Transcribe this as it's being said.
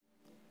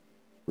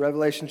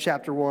Revelation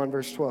chapter 1,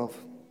 verse 12.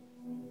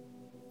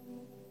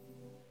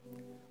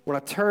 When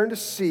I turned to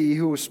see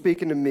who was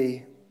speaking to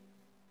me,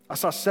 I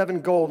saw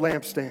 7 gold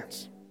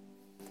lampstands.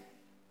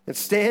 And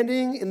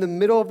standing in the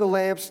middle of the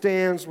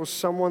lampstands was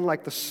someone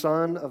like the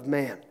Son of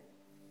Man.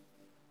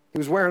 He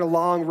was wearing a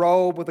long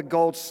robe with a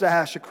gold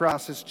sash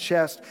across his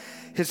chest.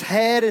 His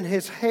head and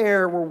his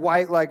hair were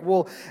white like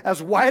wool,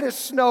 as white as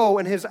snow,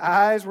 and his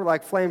eyes were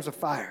like flames of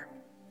fire.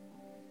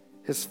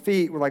 His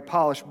feet were like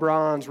polished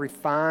bronze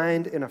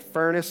refined in a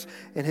furnace,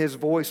 and his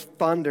voice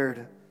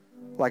thundered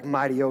like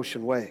mighty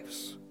ocean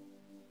waves.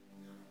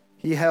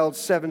 He held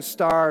 7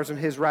 stars in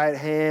his right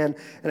hand,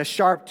 and a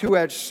sharp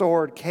 2-edged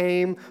sword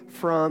came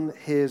from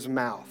his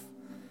mouth.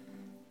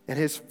 And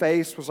his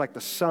face was like the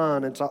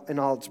sun in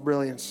all its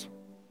brilliance.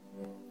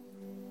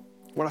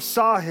 When I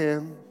saw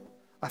him,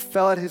 I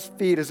fell at his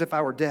feet as if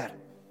I were dead.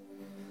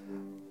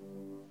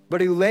 But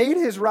he laid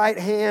his right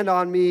hand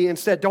on me and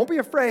said, "Don't be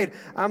afraid.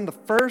 I'm the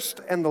first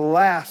and the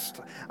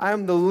last. I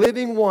am the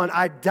living one.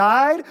 I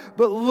died,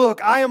 but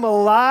look, I am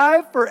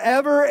alive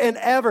forever and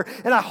ever.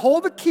 And I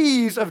hold the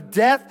keys of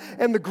death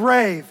and the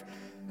grave."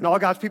 And all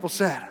God's people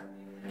said,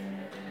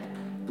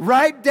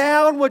 "Write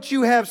down what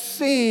you have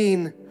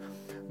seen,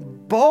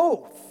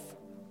 both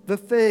the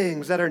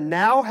things that are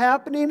now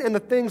happening and the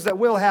things that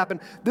will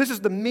happen." This is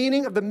the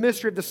meaning of the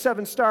mystery of the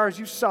 7 stars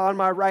you saw in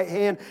my right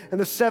hand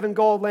and the 7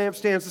 gold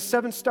lampstands. The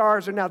 7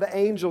 stars are now the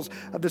angels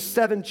of the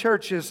 7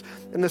 churches,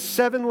 and the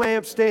 7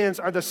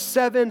 lampstands are the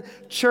 7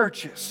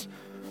 churches.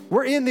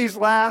 We're in these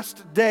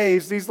last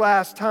days, these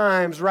last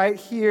times, right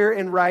here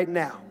and right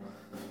now.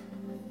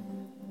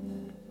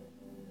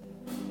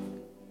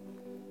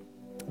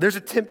 There's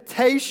a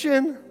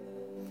temptation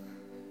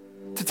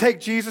to take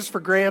Jesus for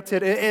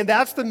granted, and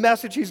that's the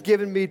message he's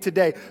given me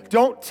today.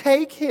 Don't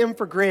take him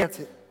for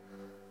granted.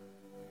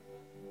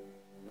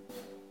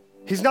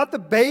 He's not the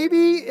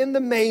baby in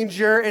the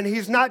manger, and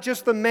he's not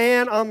just the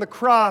man on the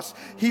cross.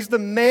 He's the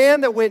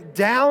man that went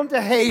down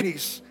to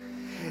Hades,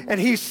 and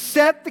he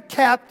set the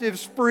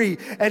captives free,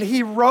 and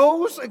he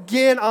rose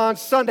again on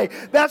Sunday.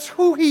 That's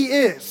who he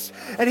is,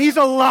 and he's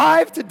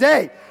alive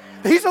today.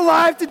 He's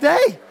alive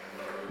today.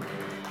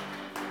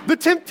 The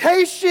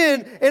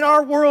temptation in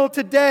our world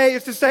today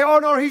is to say, "Oh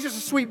no, he's just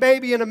a sweet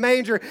baby in a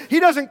manger. He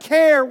doesn't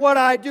care what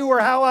I do or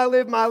how I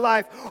live my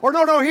life." Or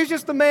no, he's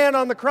just the man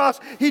on the cross.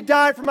 He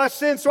died for my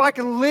sins so I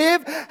can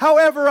live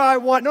however I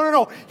want.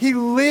 No. He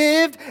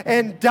lived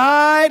and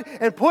died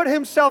and put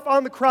himself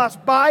on the cross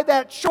by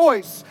that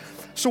choice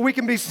so we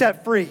can be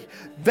set free.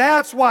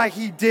 That's why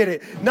he did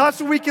it. Not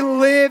so we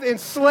can live in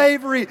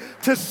slavery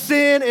to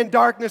sin and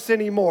darkness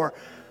anymore.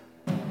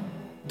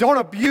 Don't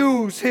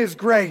abuse his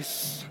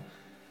grace.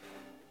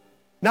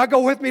 Now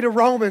go with me to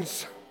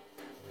Romans.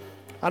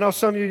 I know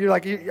some of you, you're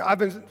like, I've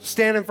been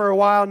standing for a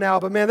while now,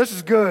 but man, this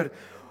is good.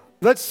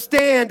 Let's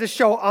stand to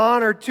show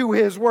honor to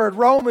his word.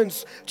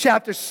 Romans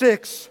chapter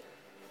 6.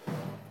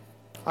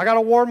 I got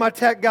to warn my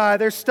tech guy,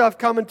 there's stuff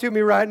coming to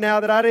me right now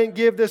that I didn't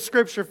give this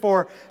scripture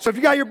for. So if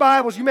you got your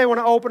Bibles, you may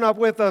want to open up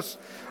with us.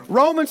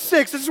 Romans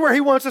 6, this is where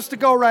he wants us to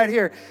go right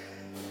here.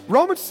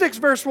 Romans 6,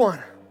 verse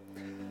 1.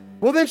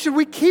 Well, then should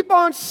we keep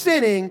on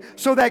sinning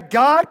so that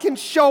God can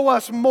show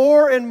us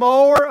more and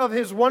more of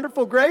his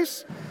wonderful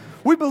grace?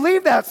 We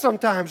believe that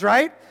sometimes,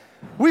 right?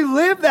 We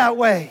live that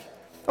way.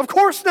 Of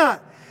course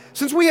not.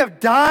 Since we have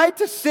died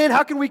to sin,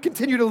 how can we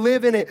continue to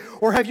live in it?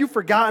 Or have you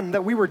forgotten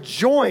that we were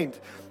joined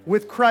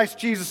with Christ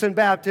Jesus in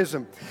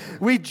baptism?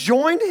 We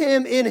joined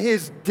him in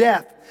his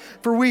death.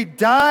 For we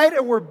died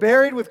and were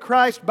buried with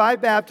Christ by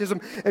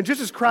baptism. And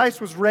just as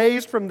Christ was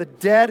raised from the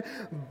dead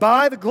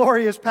by the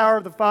glorious power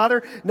of the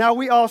Father, now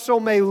we also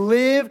may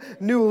live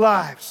new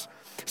lives.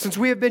 Since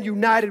we have been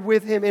united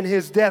with him in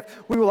his death,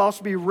 we will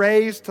also be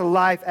raised to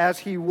life as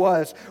he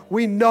was.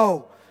 We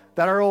know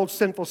that our old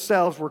sinful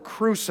selves were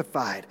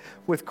crucified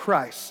with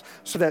Christ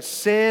so that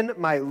sin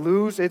might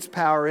lose its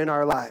power in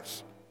our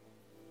lives.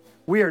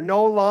 We are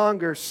no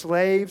longer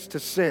slaves to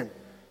sin.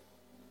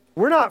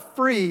 We're not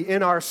free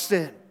in our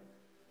sin.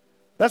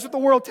 That's what the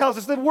world tells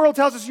us. The world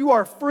tells us you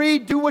are free,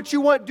 do what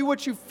you want, do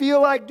what you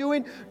feel like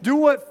doing, do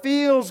what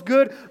feels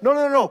good.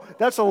 No.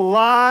 That's a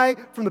lie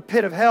from the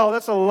pit of hell.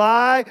 That's a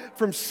lie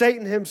from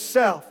Satan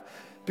himself,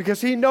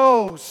 because he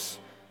knows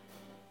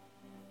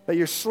that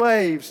you're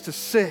slaves to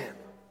sin.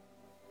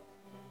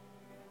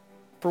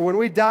 For when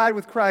we died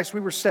with Christ, we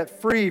were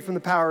set free from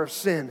the power of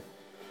sin.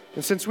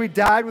 And since we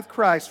died with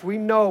Christ, we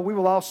know we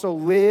will also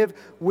live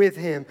with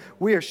him.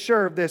 We are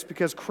sure of this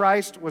because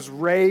Christ was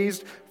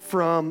raised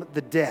from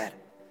the dead.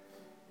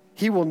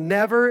 He will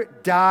never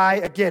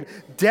die again.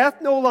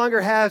 Death no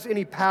longer has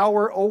any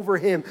power over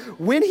him.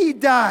 When he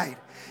died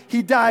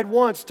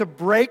once to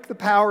break the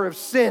power of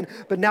sin.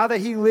 But now that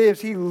he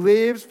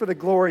lives for the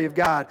glory of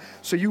God.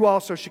 So you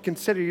also should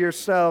consider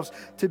yourselves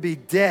to be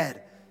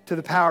dead to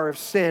the power of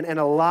sin and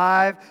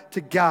alive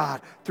to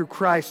God through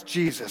Christ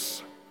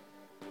Jesus.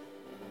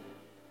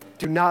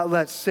 Do not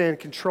let sin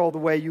control the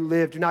way you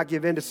live. Do not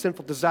give in to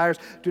sinful desires.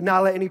 Do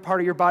not let any part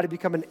of your body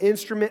become an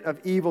instrument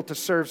of evil to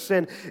serve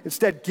sin.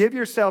 Instead, give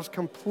yourselves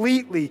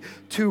completely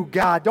to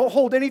God. Don't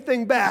hold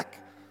anything back.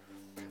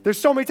 There's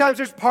so many times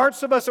there's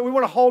parts of us that we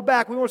want to hold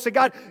back. We want to say,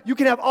 God, you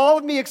can have all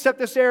of me except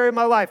this area of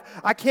my life.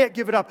 I can't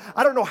give it up.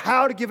 I don't know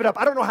how to give it up.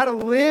 I don't know how to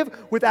live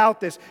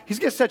without this. He's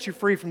going to set you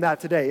free from that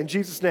today in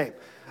Jesus' name.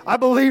 I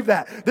believe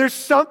that. There's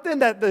something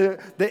that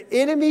the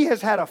enemy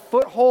has had a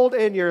foothold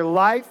in your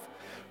life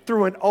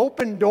through an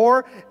open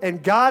door,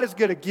 and God is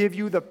going to give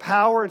you the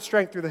power and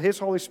strength through His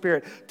Holy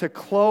Spirit to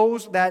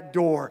close that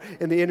door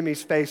in the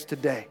enemy's face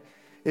today.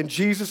 In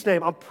Jesus'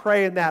 name, I'm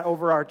praying that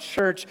over our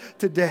church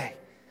today.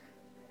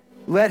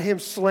 Let Him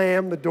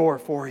slam the door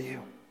for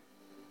you.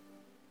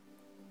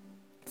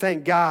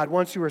 Thank God,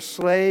 once you were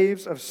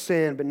slaves of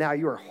sin, but now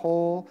you are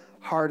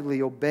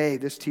wholeheartedly obey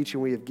this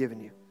teaching we have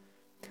given you.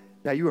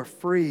 Now you are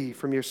free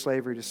from your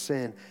slavery to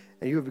sin,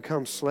 and you have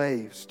become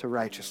slaves to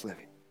righteous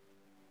living.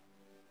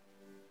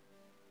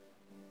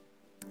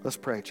 Let's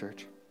pray,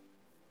 church.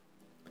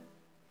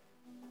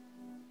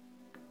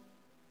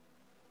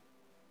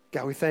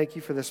 God, we thank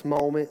you for this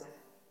moment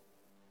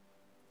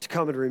to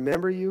come and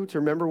remember you, to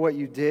remember what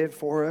you did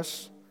for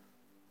us,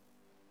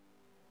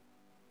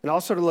 and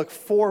also to look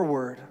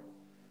forward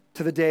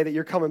to the day that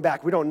you're coming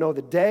back. We don't know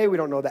the day, we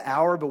don't know the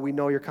hour, but we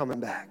know you're coming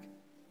back.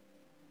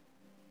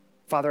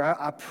 Father,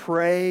 I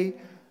pray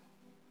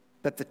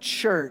that the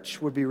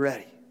church would be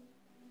ready.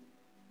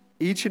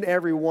 Each and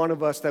every one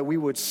of us, that we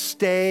would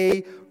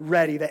stay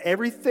ready, that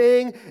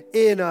everything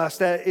in us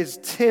that is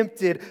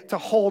tempted to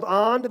hold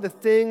on to the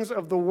things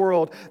of the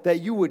world,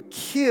 that you would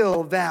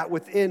kill that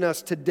within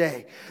us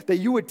today, that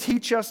you would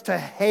teach us to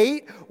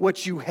hate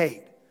what you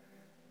hate,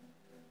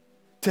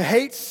 to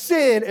hate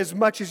sin as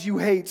much as you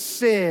hate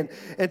sin,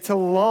 and to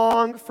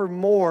long for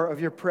more of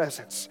your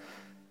presence,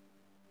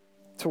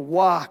 to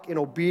walk in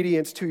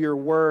obedience to your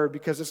word,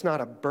 because it's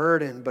not a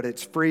burden, but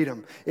it's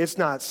freedom. It's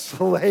not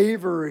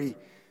slavery,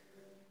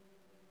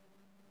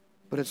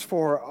 but it's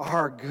for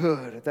our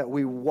good that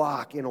we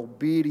walk in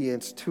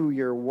obedience to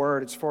your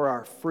word. It's for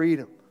our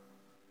freedom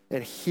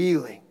and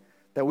healing,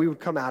 that we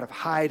would come out of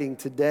hiding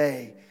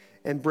today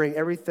and bring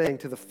everything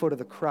to the foot of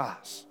the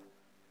cross,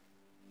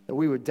 that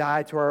we would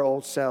die to our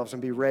old selves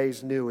and be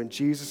raised new. In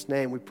Jesus'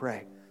 name we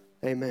pray.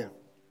 Amen.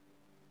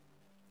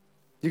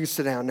 You can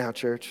sit down now,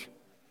 church.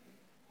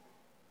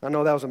 I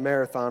know that was a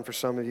marathon for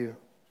some of you.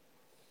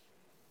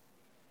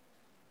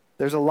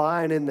 There's a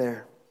line in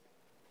there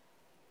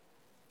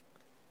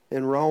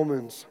in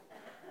Romans.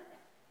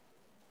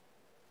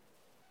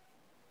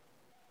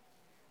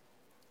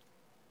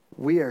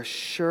 We are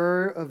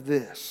sure of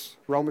this.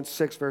 Romans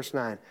 6, verse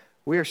 9.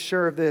 We are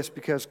sure of this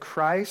because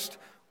Christ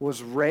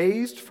was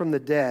raised from the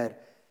dead,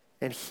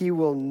 and He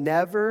will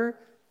never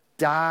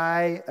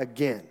die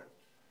again.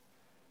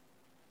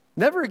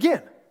 Never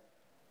again.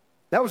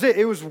 That was it.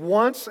 It was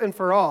once and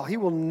for all. He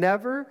will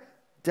never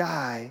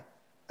die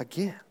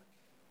again.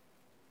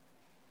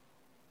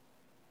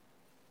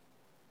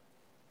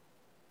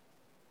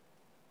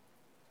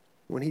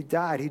 When He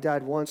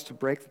died once to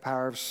break the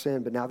power of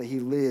sin, but now that He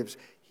lives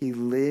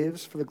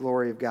for the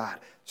glory of God.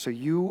 So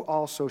you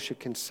also should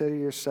consider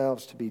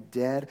yourselves to be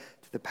dead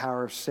to the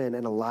power of sin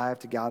and alive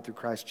to God through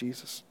Christ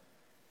Jesus.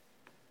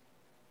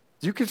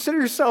 Do you consider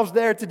yourselves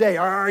there today?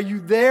 Are you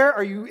there?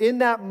 Are you in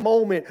that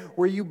moment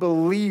where you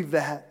believe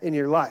that in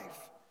your life?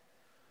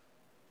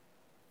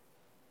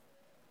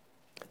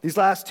 These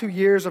last 2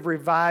 years of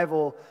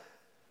revival,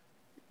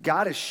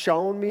 God has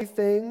shown me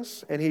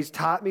things and He's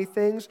taught me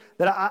things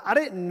that I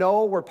didn't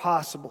know were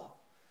possible.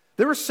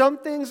 There were some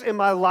things in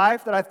my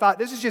life that I thought,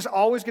 this is just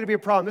always going to be a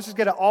problem. This is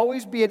going to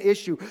always be an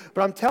issue.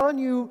 But I'm telling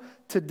you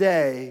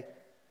today,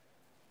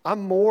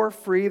 I'm more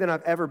free than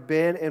I've ever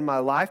been in my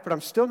life, but I'm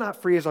still not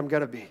free as I'm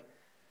going to be.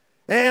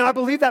 And I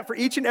believe that for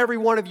each and every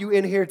one of you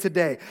in here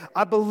today.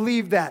 I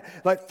believe that.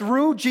 Like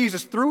through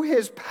Jesus, through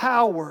His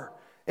power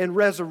and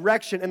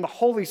resurrection and the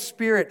Holy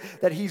Spirit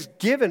that He's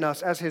given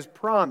us as His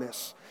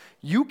promise,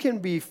 you can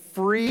be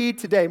free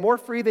today, more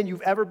free than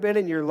you've ever been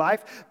in your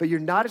life, but you're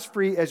not as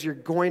free as you're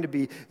going to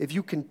be if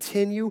you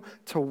continue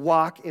to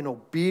walk in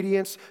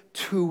obedience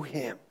to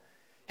Him.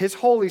 His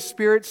Holy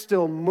Spirit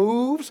still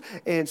moves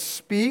and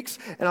speaks,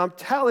 and I'm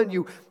telling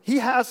you, He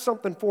has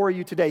something for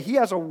you today. He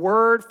has a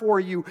word for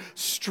you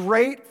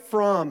straight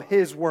from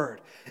His word.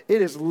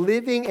 It is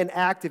living and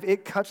active.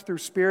 It cuts through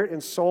spirit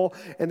and soul,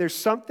 and there's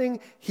something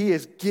He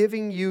is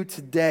giving you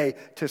today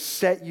to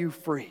set you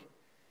free.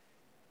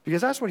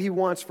 Because that's what He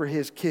wants for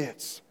His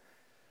kids.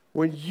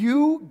 When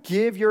you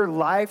give your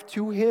life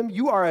to Him,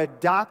 you are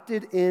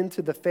adopted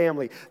into the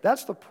family.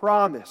 That's the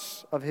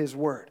promise of His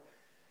word.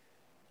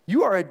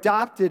 You are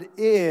adopted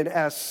in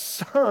as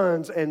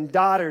sons and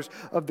daughters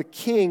of the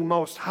King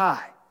Most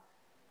High.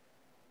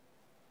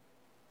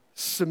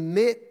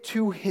 Submit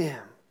to Him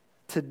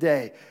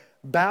today.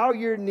 Bow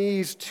your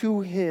knees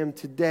to Him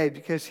today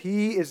because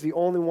He is the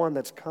only one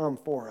that's come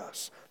for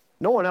us.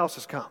 No one else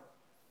has come.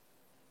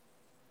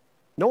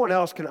 No one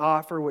else can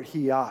offer what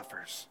He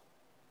offers.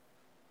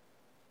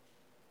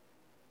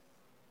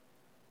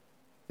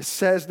 It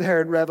says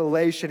there in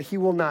Revelation, He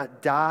will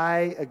not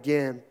die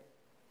again.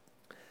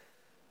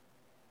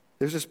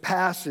 There's this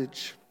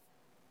passage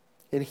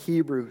in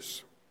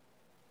Hebrews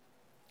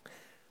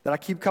that I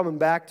keep coming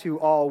back to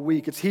all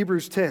week. It's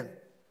Hebrews 10.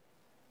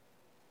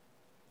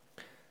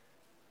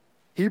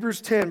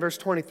 Hebrews 10, verse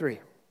 23.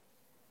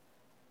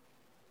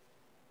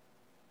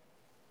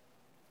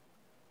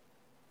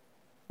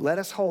 Let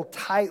us hold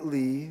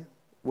tightly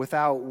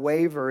without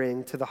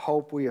wavering to the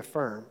hope we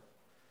affirm,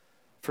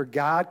 for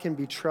God can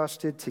be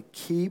trusted to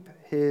keep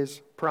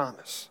his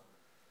promise.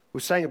 We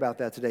sang about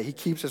that today. He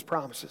keeps his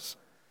promises.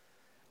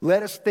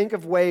 Let us think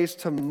of ways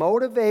to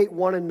motivate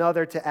one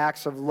another to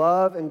acts of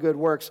love and good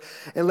works.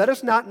 And let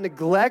us not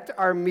neglect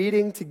our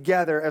meeting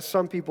together as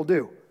some people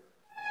do.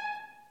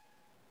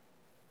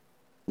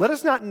 Let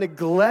us not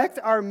neglect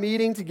our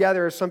meeting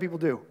together as some people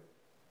do.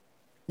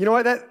 You know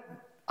what?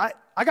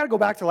 I got to go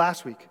back to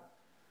last week.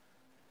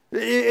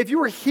 If you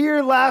were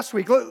here last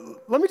week, we're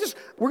going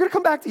to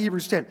come back to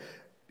Hebrews 10.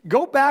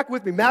 Go back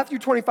with me, Matthew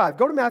 25.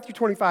 Go to Matthew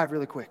 25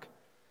 really quick.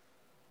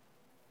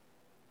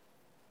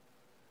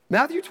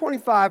 Matthew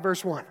 25,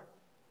 verse 1.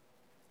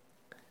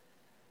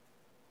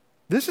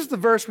 This is the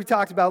verse we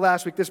talked about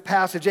last week, this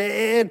passage.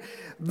 And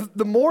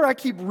the more I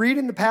keep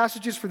reading the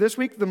passages for this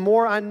week, the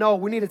more I know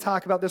we need to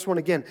talk about this one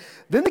again.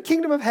 Then the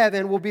kingdom of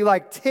heaven will be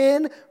like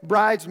 10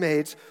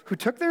 bridesmaids who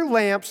took their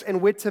lamps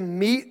and went to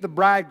meet the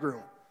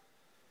bridegroom.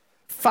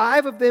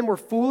 5 of them were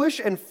foolish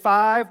and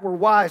 5 were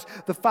wise.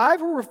 The 5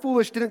 who were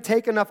foolish didn't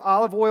take enough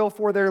olive oil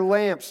for their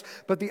lamps,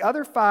 but the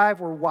other 5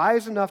 were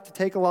wise enough to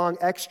take along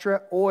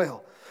extra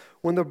oil.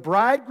 When the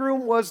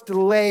bridegroom was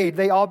delayed,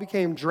 they all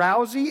became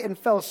drowsy and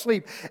fell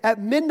asleep.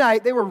 At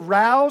midnight, they were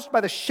roused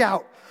by the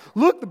shout,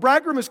 "Look, the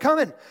bridegroom is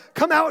coming.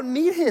 Come out and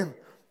meet him."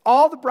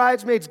 All the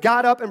bridesmaids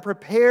got up and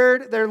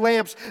prepared their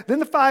lamps. Then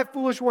the 5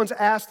 foolish ones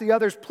asked the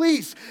others,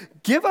 "Please,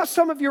 give us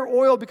some of your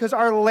oil because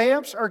our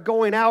lamps are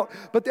going out."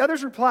 But the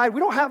others replied,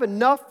 "We don't have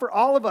enough for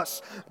all of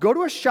us. Go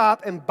to a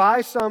shop and buy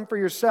some for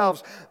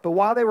yourselves." But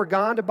while they were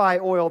gone to buy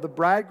oil, the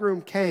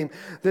bridegroom came.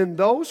 Then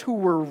those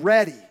who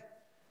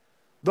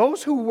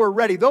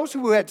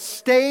had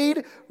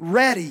stayed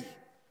ready,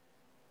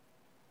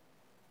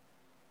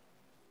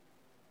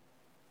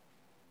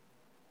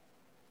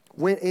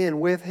 went in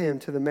with him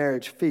to the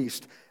marriage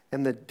feast,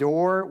 and the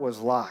door was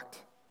locked.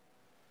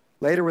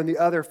 Later, when the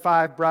other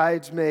 5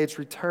 bridesmaids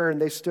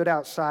returned, they stood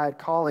outside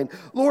calling,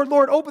 "Lord,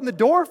 Lord, open the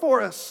door for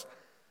us."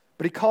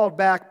 But he called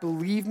back,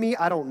 "Believe me,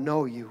 I don't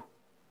know you.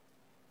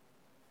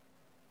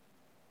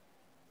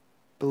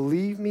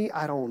 Believe me,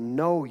 I don't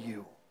know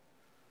you.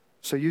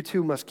 So you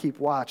too must keep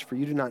watch, for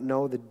you do not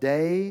know the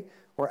day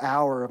or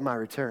hour of my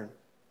return."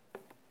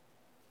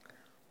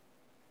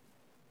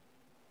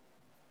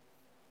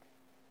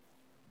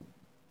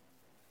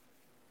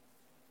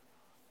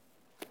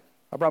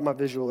 I brought my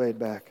visual aid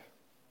back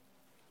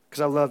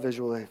because I love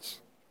visual aids.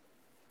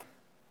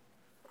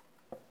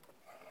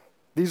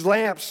 These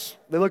lamps,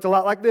 they looked a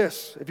lot like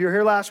this. If you were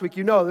here last week,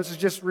 you know this is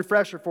just a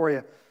refresher for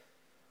you.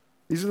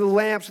 These are the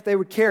lamps that they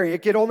would carry.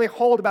 It could only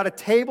hold about a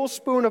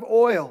tablespoon of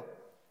oil.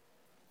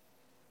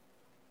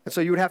 And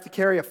so you would have to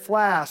carry a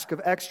flask of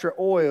extra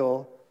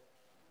oil.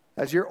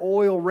 As your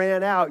oil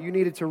ran out, you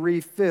needed to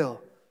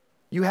refill.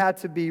 You had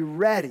to be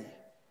ready.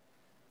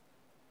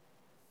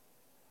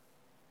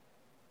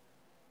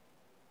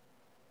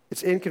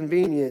 It's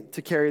inconvenient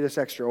to carry this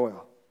extra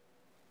oil.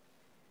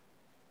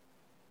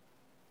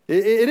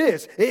 It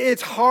is.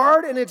 It's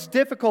hard and it's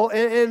difficult,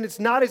 and it's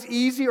not as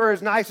easy or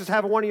as nice as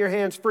having one of your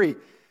hands free.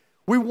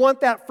 We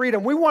want that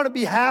freedom. We want to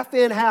be half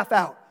in, half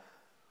out.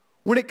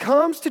 When it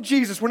comes to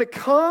Jesus, when it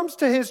comes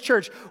to his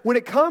church, when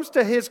it comes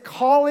to his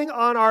calling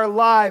on our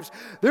lives,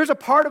 there's a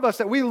part of us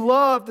that we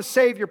love the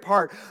Savior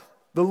part.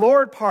 The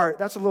Lord part,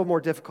 that's a little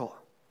more difficult.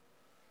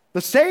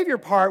 The Savior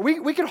part,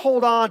 we can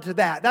hold on to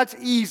that. That's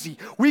easy.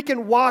 We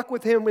can walk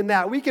with him in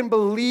that. We can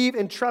believe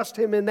and trust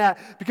him in that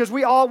because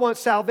we all want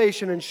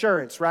salvation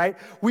insurance, right?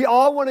 We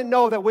all want to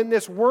know that when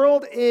this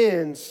world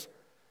ends,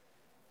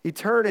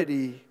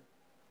 eternity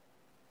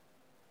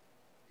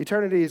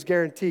is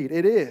guaranteed.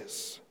 It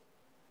is.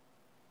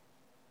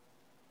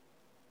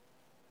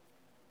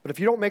 But if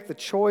you don't make the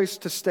choice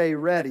to stay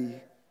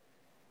ready,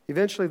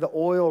 eventually the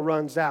oil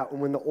runs out. And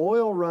when the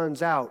oil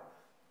runs out,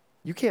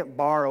 you can't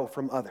borrow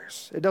from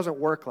others. It doesn't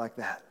work like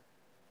that.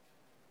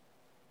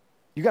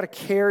 You got to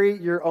carry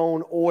your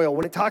own oil.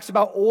 When it talks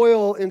about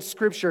oil in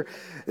Scripture,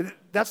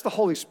 that's the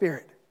Holy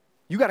Spirit.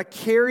 You got to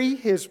carry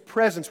his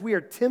presence. We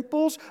are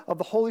temples of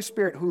the Holy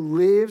Spirit who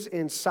lives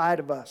inside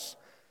of us.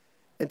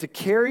 And to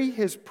carry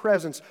his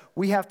presence,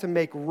 we have to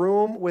make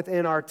room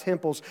within our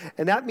temples.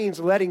 And that means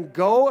letting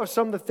go of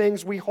some of the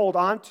things we hold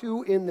on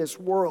to in this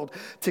world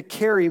to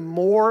carry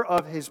more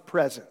of his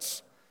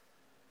presence.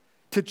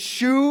 To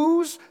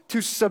choose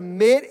to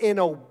submit and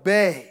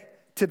obey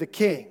to the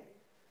King.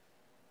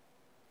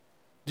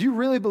 Do you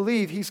really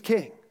believe he's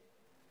king?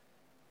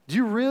 Do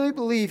you really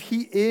believe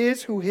he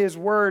is who his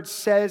word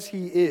says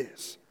he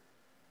is?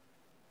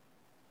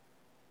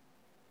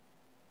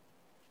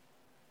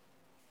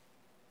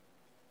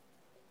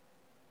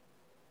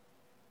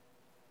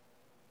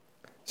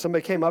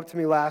 Somebody came up to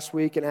me last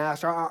week and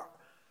asked,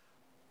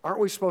 aren't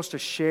we supposed to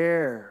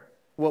share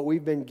what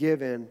we've been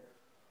given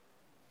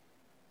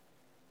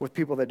with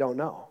people that don't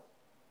know?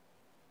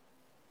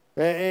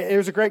 It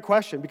was a great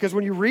question because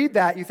when you read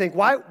that, you think,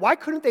 why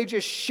couldn't they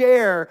just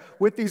share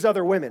with these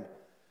other women?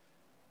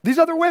 These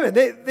other women,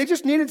 they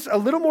just needed a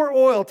little more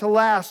oil to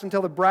last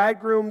until the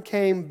bridegroom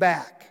came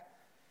back,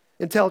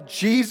 until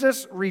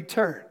Jesus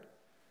returned.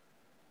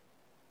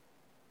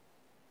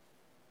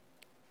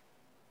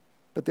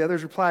 But the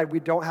others replied, we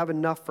don't have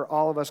enough for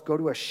all of us. Go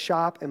to a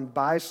shop and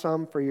buy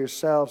some for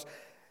yourselves.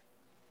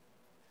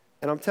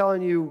 And I'm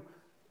telling you,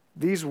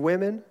 these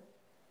women,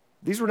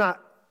 these were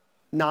not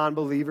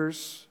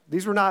non-believers.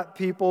 These were not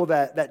people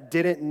that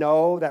didn't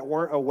know, that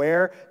weren't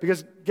aware.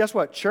 Because guess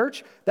what,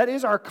 church? That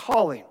is our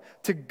calling,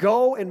 to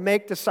go and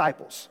make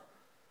disciples,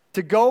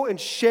 to go and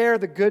share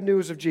the good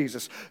news of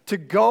Jesus, to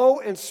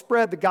go and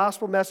spread the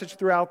gospel message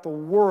throughout the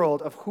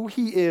world of who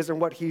he is and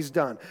what he's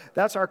done.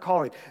 That's our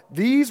calling.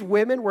 These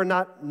women were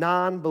not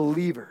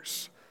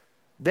non-believers.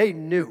 They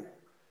knew.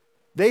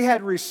 They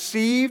had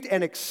received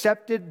and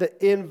accepted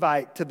the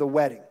invite to the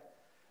wedding.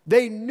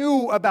 They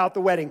knew about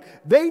the wedding.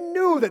 They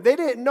knew that they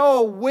didn't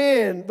know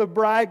when the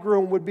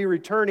bridegroom would be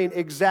returning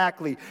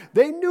exactly.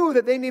 They knew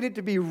that they needed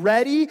to be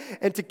ready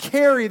and to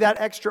carry that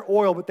extra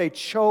oil, but they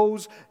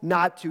chose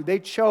not to. They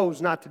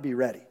chose not to be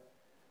ready.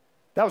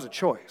 That was a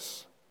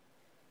choice.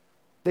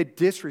 They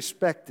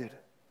disrespected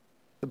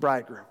the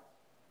bridegroom.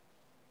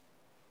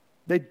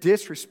 They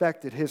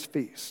disrespected his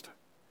feast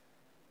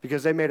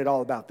because they made it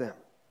all about them.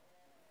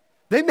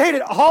 They made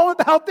it all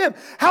about them.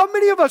 How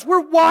many of us, we're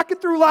walking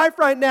through life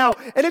right now,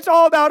 and it's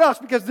all about us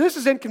because this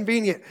is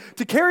inconvenient.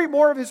 To carry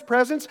more of his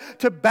presence,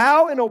 to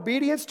bow in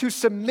obedience, to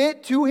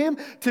submit to him,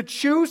 to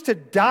choose to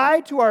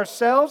die to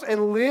ourselves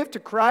and live to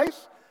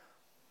Christ,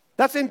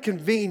 that's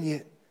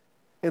inconvenient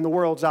in the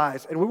world's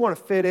eyes. And we want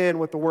to fit in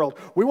with the world.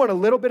 We want a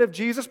little bit of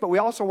Jesus, but we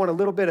also want a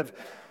little bit of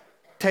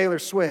Taylor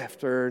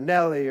Swift or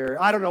Nelly or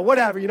I don't know,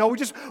 whatever. You know, we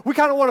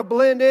kind of want to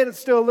blend in and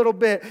still a little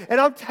bit. And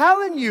I'm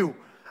telling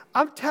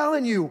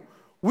you,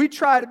 we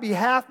try to be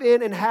half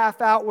in and half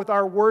out with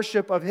our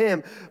worship of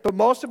him. But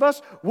most of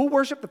us, we'll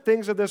worship the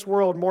things of this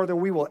world more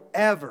than we will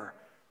ever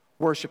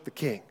worship the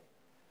King.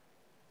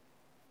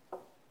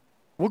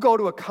 We'll go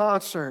to a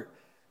concert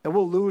and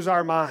we'll lose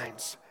our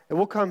minds. And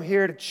we'll come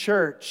here to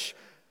church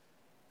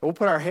and we'll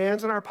put our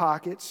hands in our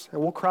pockets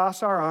and we'll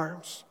cross our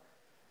arms.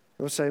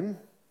 And we'll say,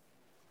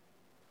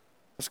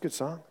 that's a good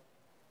song.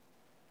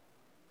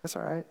 That's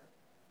all right.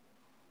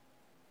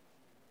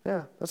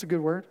 Yeah, that's a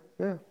good word.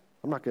 Yeah.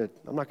 I'm not going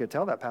to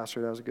tell that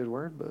pastor that was a good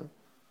word, but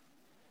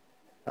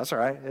that's all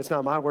right. It's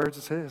not my words,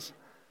 it's his.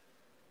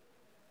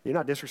 You're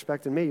not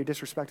disrespecting me, you're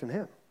disrespecting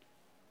him.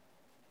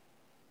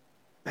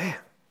 Man.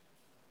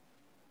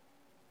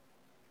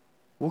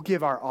 We'll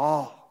give our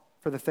all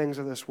for the things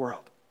of this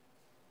world.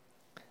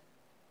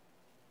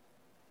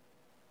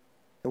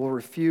 And we'll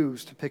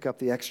refuse to pick up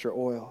the extra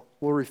oil.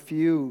 We'll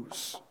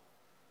refuse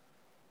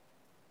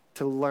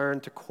to learn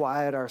to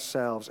quiet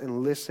ourselves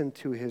and listen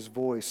to his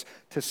voice,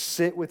 to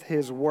sit with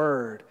his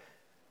word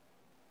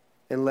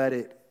and let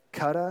it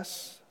cut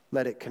us,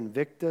 let it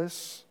convict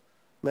us,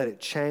 let it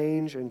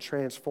change and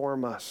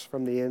transform us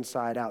from the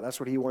inside out. That's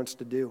what he wants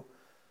to do.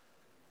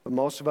 But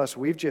most of us,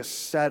 we've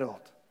just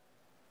settled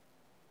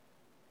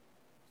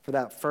for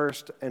that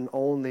first and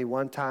only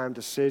one-time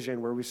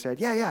decision where we said,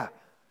 yeah,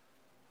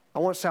 I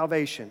want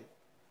salvation.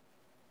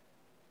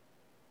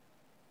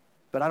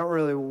 But I don't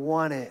really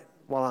want it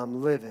while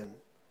I'm living.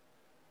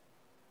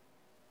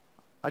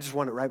 I just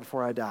want it right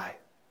before I die.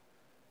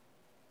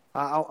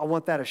 I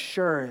want that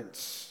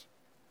assurance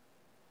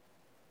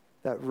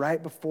that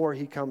right before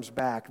he comes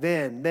back,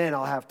 then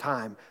I'll have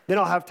time. Then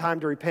I'll have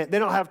time to repent.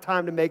 Then I'll have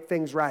time to make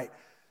things right.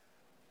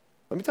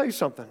 Let me tell you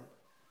something.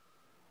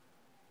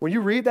 When you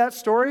read that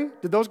story,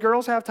 did those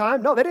girls have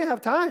time? No, they didn't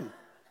have time.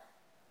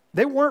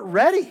 They weren't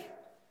ready.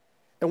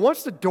 And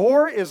once the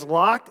door is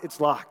locked,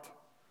 it's locked.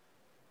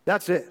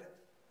 That's it.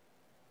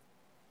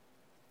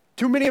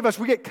 Too many of us,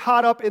 we get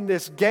caught up in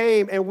this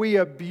game and we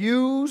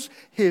abuse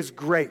his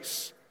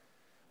grace.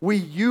 We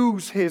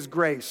use his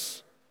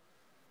grace.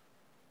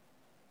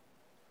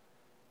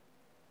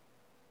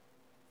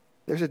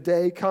 There's a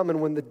day coming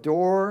when the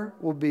door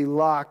will be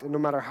locked, and no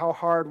matter how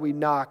hard we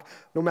knock,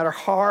 no matter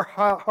how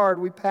hard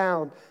we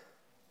pound,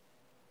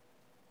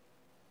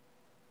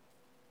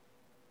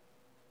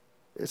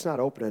 it's not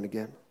opening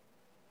again.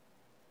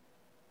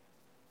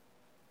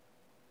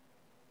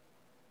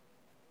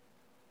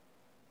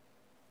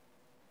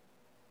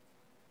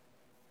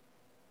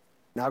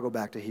 Now go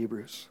back to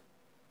Hebrews.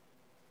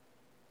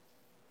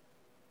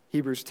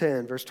 Hebrews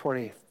 10, verse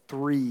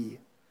 23.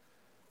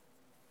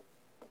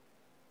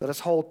 Let us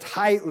hold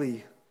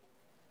tightly.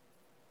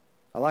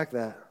 I like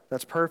that.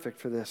 That's perfect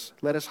for this.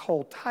 Let us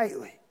hold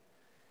tightly,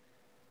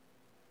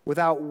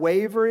 without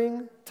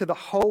wavering, to the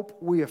hope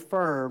we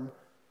affirm.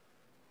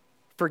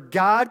 For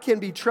God can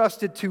be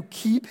trusted to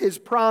keep his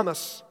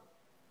promise.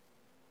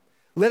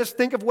 Let us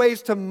think of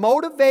ways to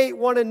motivate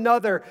one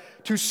another,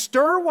 to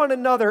stir one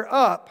another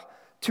up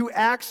to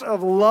acts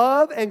of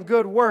love and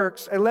good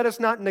works, and let us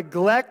not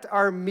neglect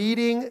our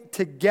meeting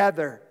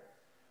together.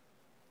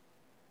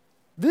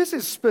 This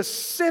is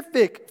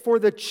specific for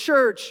the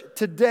church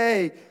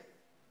today.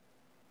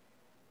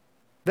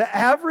 The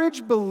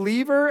average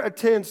believer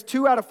attends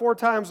 2 out of 4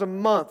 times a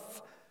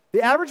month.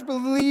 The average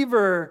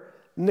believer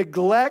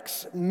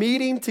neglects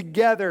meeting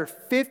together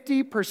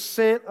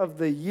 50% of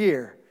the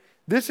year.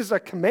 This is a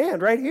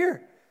command right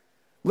here.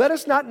 Let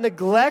us not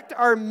neglect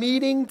our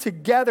meeting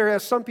together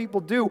as some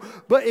people do,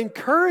 but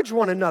encourage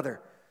one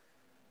another.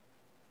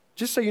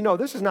 Just so you know,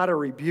 this is not a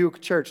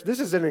rebuke, church. This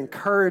is an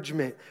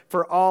encouragement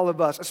for all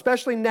of us,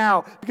 especially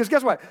now. Because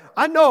guess what?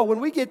 I know when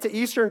we get to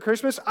Easter and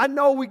Christmas, I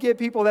know we get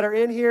people that are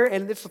in here,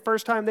 and it's the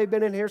first time they've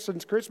been in here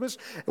since Christmas,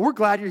 and we're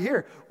glad you're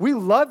here. We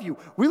love you.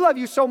 We love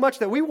you so much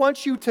that we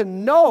want you to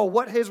know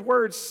what His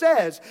Word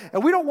says,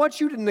 and we don't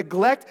want you to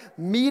neglect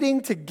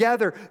meeting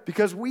together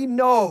because we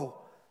know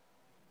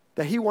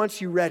that He wants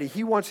you ready.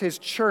 He wants His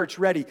church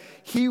ready.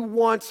 He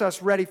wants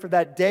us ready for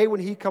that day when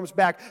He comes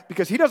back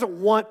because He doesn't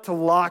want to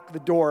lock the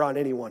door on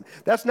anyone.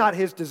 That's not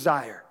His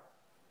desire.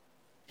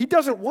 He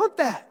doesn't want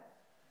that.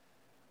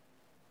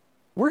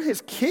 We're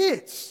His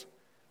kids.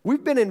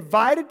 We've been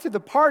invited to the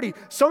party.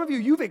 Some of you,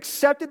 you've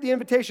accepted the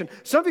invitation.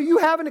 Some of you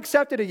haven't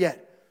accepted it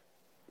yet.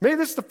 Maybe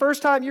this is the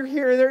first time you're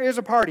here and there is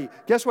a party.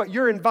 Guess what?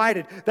 You're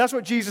invited. That's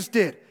what Jesus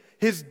did.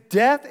 His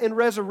death and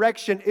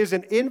resurrection is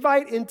an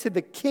invite into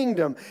the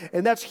kingdom,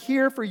 and that's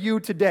here for you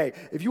today.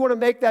 If you want to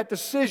make that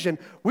decision,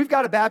 we've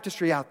got a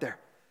baptistry out there.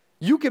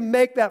 You can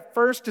make that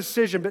first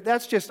decision, but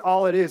that's just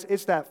all it is.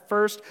 It's that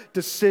first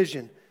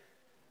decision.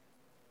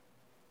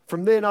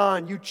 From then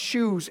on, you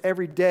choose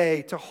every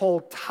day to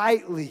hold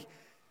tightly,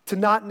 to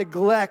not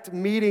neglect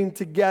meeting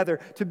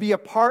together, to be a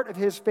part of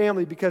His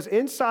family, because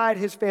inside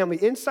His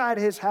family, inside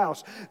His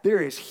house,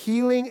 there is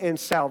healing and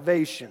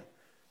salvation.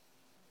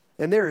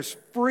 And there is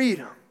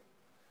freedom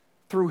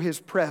through His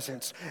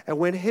presence. And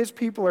when His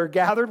people are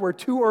gathered, where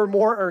 2 or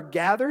more are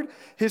gathered,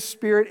 His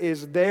Spirit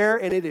is there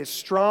and it is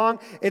strong.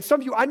 And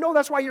some of you, I know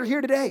that's why you're here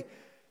today.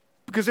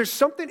 Because there's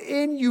something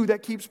in you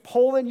that keeps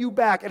pulling you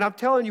back. And I'm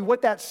telling you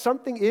what that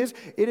something is.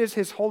 It is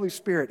His Holy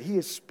Spirit. He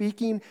is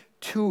speaking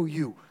to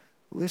you.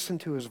 Listen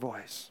to His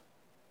voice.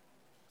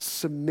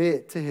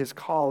 Submit to His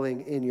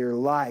calling in your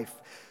life.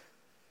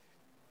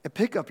 And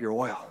pick up your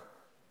oil.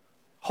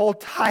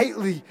 Hold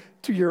tightly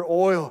to your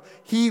oil.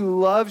 He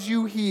loves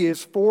you. He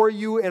is for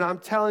you. And I'm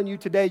telling you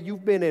today,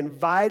 you've been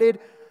invited.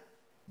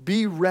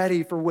 Be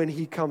ready for when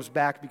He comes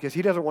back because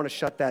He doesn't want to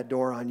shut that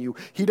door on you.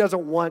 He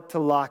doesn't want to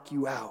lock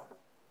you out.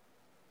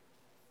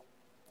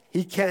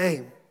 He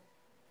came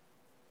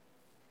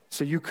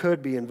so you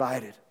could be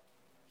invited.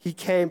 He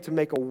came to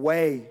make a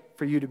way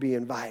for you to be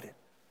invited.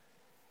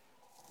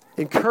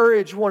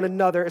 Encourage one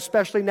another,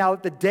 especially now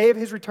that the day of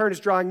His return is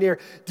drawing near.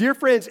 Dear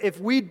friends, if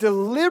we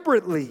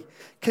deliberately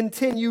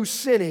continue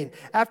sinning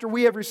after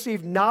we have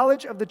received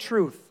knowledge of the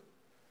truth,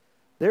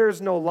 there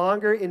is no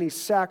longer any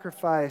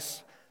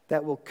sacrifice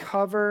that will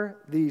cover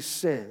these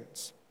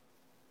sins.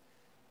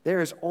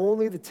 There is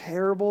only the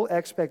terrible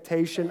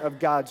expectation of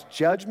God's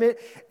judgment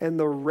and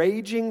the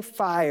raging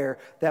fire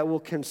that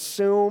will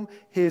consume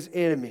His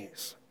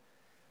enemies.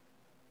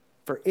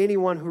 For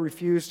anyone who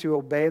refused to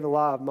obey the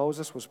law of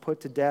Moses was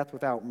put to death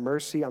without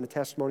mercy on the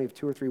testimony of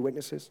 2 or 3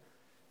 witnesses.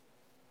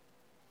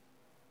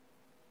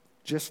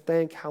 Just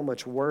think how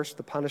much worse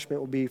the punishment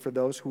will be for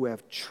those who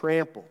have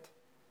trampled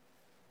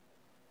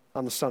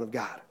on the Son of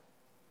God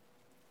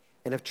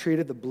and have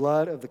treated the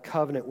blood of the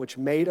covenant which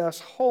made us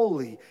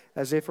holy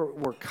as if it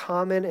were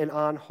common and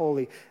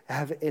unholy,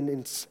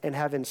 and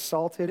have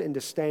insulted and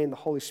disdained the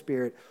Holy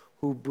Spirit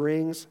who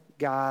brings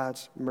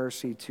God's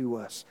mercy to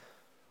us.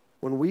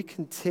 When we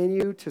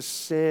continue to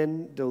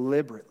sin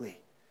deliberately,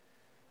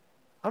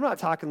 I'm not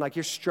talking like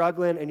you're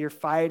struggling and you're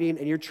fighting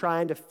and you're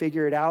trying to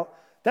figure it out.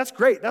 That's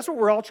great. That's what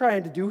we're all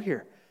trying to do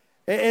here.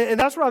 And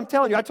that's what I'm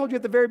telling you. I told you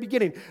at the very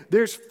beginning,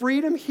 there's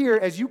freedom here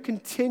as you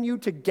continue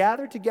to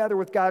gather together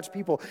with God's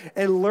people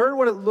and learn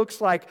what it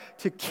looks like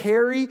to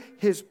carry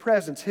His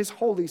presence, His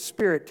Holy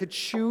Spirit, to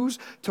choose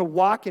to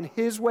walk in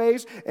His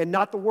ways and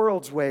not the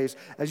world's ways.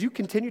 As you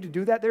continue to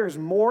do that, there is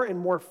more and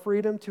more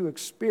freedom to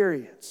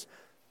experience.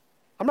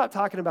 I'm not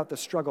talking about the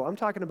struggle. I'm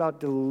talking about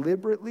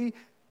deliberately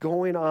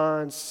going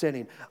on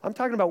sinning. I'm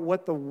talking about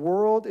what the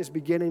world is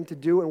beginning to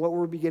do and what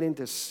we're beginning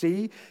to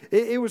see.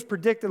 It was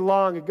predicted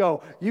long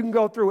ago. You can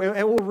go through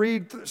and we'll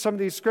read some of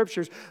these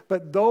scriptures,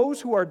 but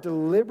those who are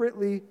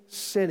deliberately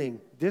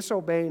sinning,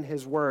 disobeying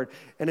His word,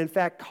 and in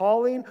fact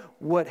calling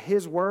what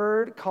His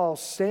word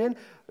calls sin,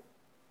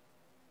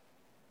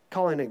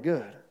 calling it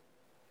good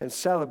and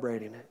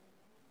celebrating it.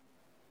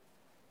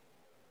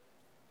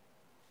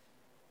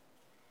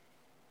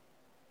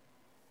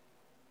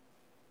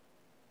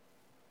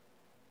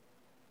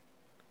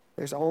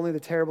 There's only the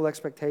terrible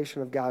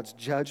expectation of God's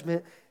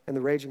judgment and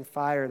the raging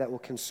fire that will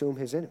consume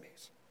His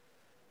enemies.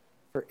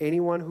 For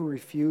anyone who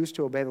refused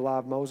to obey the law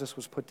of Moses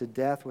was put to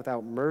death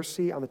without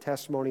mercy on the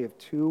testimony of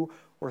 2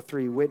 or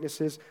 3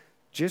 witnesses.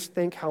 Just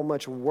think how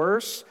much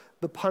worse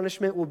the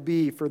punishment will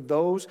be for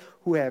those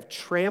who have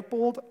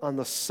trampled on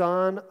the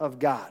Son of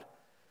God.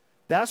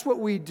 That's what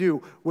we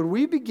do. When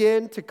we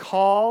begin to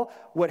call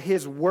what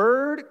his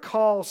word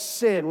calls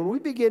sin, when we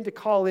begin to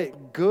call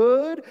it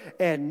good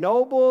and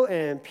noble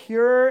and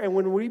pure, and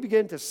when we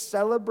begin to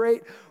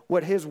celebrate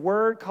what his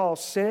word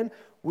calls sin,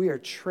 we are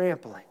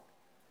trampling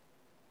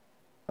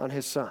on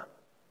his son.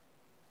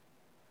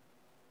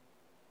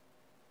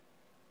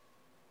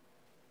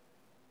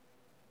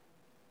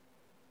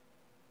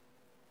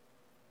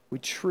 We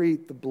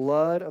treat the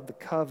blood of the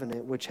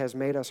covenant, which has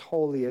made us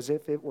holy, as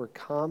if it were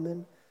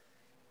common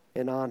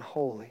and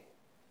unholy.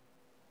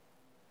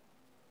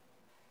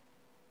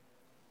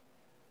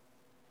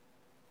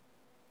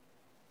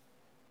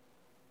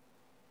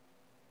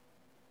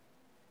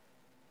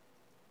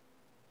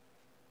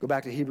 Go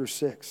back to Hebrews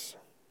 6,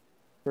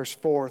 verse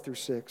 4 through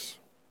 6.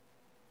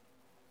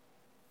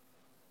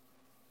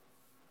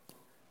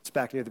 It's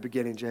back near the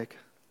beginning, Jake.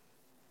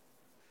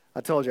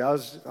 I told you,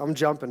 I'm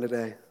jumping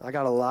today. I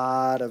got a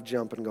lot of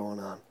jumping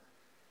going on.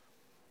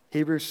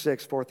 Hebrews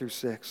 6, 4 through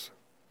 6.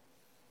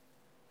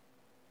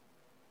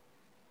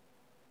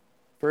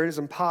 For it is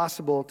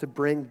impossible to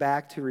bring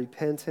back to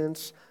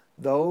repentance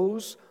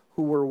those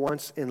who were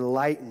once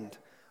enlightened,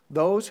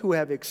 those who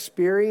have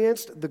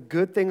experienced the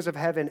good things of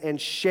heaven and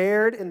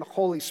shared in the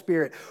Holy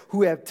Spirit,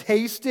 who have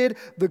tasted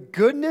the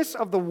goodness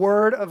of the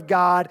Word of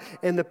God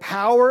and the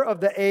power of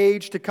the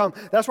age to come.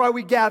 That's why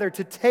we gather,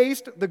 to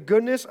taste the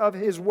goodness of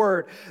His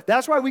Word.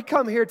 That's why we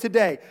come here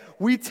today.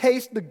 We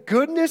taste the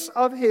goodness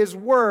of His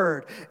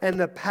Word and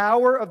the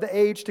power of the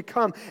age to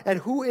come. And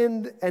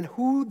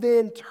who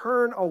then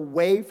turn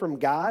away from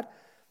God?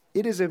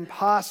 It is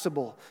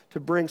impossible to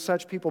bring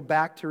such people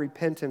back to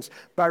repentance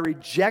by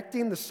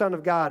rejecting the Son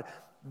of God.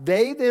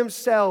 They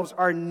themselves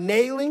are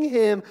nailing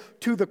him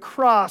to the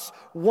cross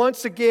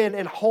once again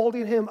and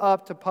holding him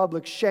up to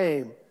public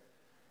shame.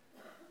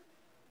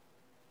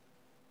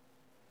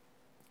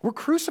 We're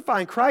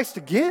crucifying Christ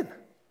again.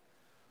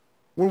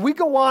 When we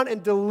go on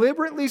and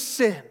deliberately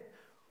sin,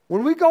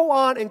 when we go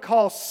on and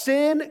call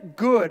sin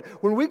good,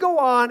 when we go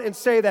on and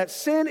say that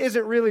sin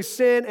isn't really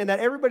sin and that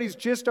everybody's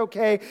just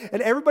okay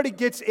and everybody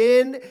gets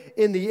in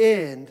the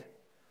end,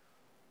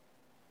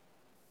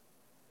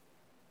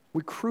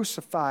 we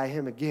crucify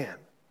him again.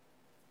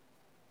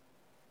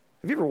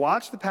 Have you ever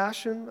watched The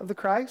Passion of the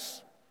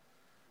Christ?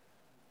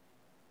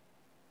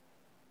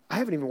 I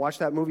haven't even watched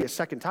that movie a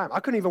second time. I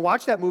couldn't even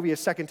watch that movie a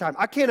second time.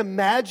 I can't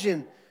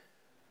imagine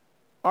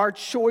our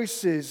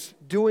choices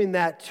doing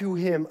that to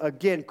him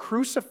again,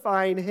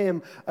 crucifying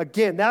him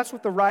again. That's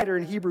what the writer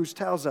in Hebrews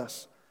tells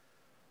us.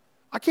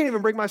 I can't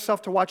even bring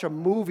myself to watch a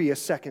movie a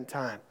second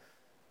time.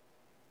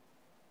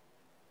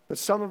 But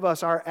some of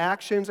us, our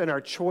actions and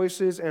our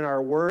choices and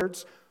our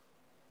words,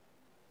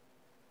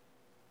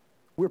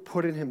 we're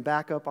putting him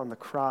back up on the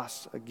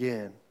cross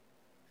again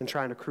and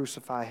trying to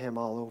crucify him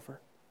all over.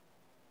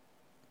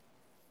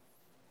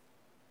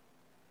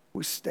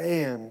 We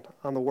stand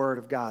on the Word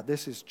of God.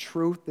 This is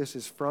truth. This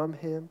is from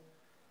Him.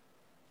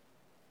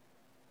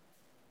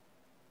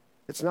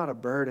 It's not a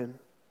burden.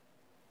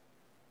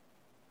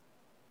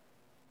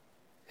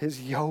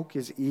 His yoke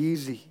is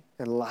easy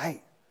and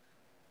light.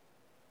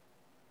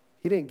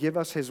 He didn't give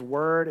us His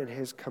Word and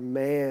His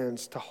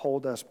commands to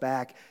hold us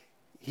back.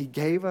 He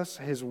gave us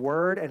His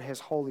Word and His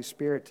Holy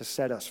Spirit to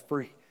set us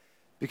free.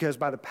 Because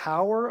by the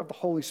power of the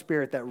Holy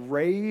Spirit that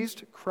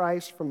raised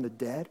Christ from the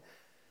dead,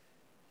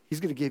 He's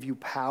going to give you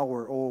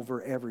power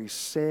over every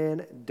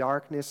sin,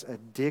 darkness,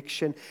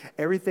 addiction,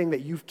 everything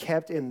that you've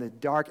kept in the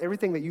dark,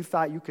 everything that you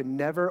thought you could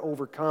never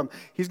overcome.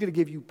 He's going to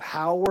give you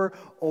power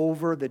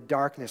over the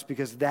darkness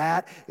because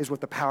that is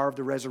what the power of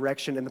the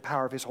resurrection and the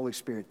power of His Holy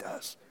Spirit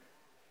does.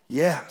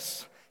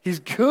 Yes, He's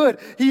good.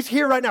 He's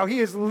here right now. He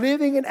is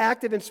living and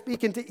active and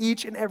speaking to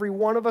each and every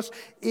one of us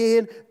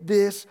in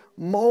this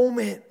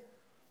moment.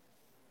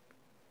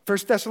 1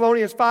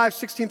 Thessalonians 5,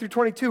 16 through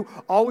 22,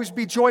 always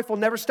be joyful,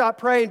 never stop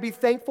praying, be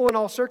thankful in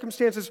all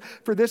circumstances,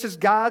 for this is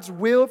God's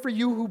will for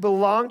you who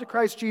belong to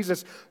Christ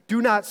Jesus.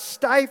 Do not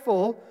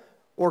stifle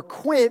or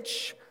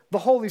quench the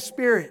Holy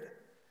Spirit.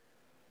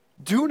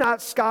 Do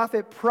not scoff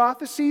at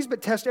prophecies,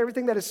 but test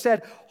everything that is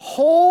said.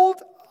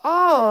 Hold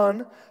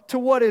on to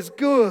what is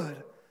good.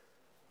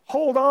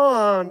 Hold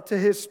on to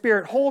His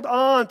Spirit. Hold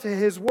on to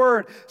His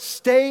Word.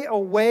 Stay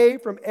away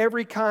from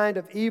every kind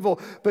of evil.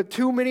 But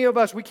too many of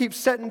us, we keep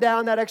setting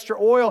down that extra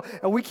oil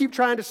and we keep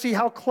trying to see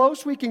how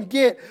close we can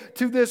get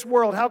to this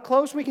world, how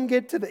close we can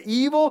get to the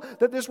evil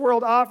that this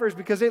world offers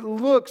because it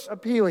looks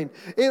appealing.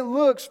 It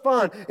looks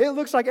fun. It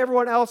looks like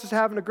everyone else is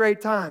having a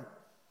great time.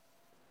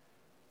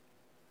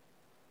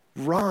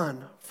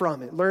 Run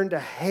from it. Learn to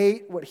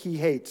hate what He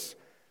hates.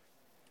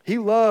 He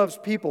loves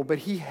people, but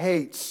He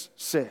hates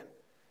sin.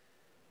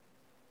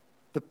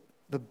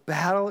 The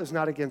battle is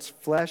not against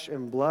flesh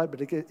and blood,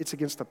 but it's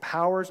against the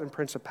powers and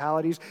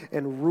principalities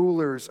and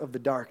rulers of the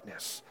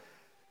darkness.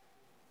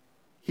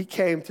 He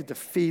came to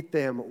defeat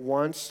them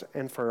once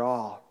and for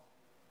all.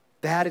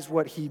 That is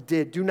what He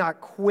did. Do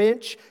not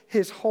quench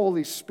His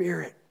Holy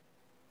Spirit.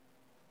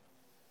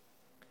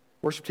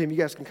 Worship team, you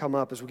guys can come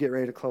up as we get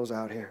ready to close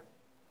out here.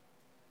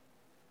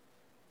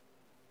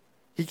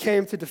 He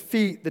came to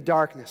defeat the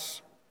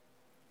darkness.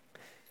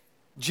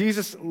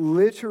 Jesus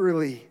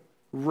literally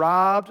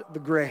robbed the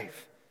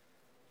grave.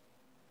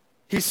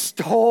 He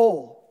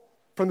stole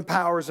from the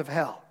powers of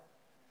hell.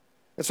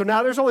 And so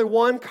now there's only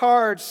one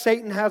card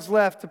Satan has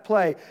left to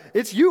play.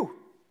 It's you.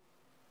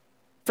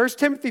 1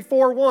 Timothy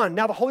 4:1.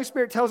 Now the Holy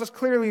Spirit tells us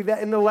clearly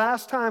that in the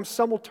last time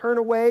some will turn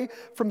away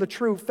from the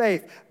true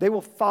faith. They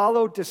will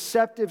follow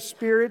deceptive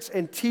spirits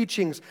and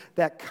teachings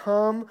that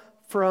come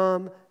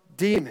from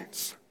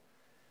demons.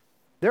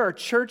 There are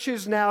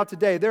churches now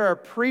today, there are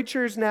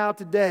preachers now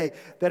today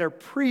that are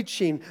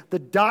preaching the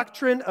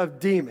doctrine of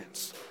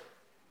demons.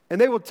 And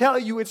they will tell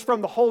you it's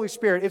from the Holy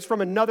Spirit, it's from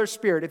another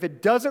spirit. If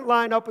it doesn't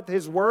line up with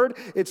His Word,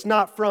 it's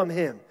not from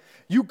Him.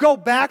 You go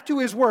back to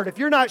His Word. If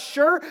you're not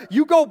sure,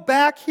 you go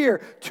back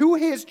here to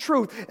His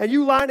truth and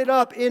you line it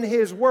up in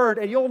His Word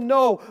and you'll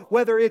know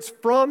whether it's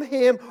from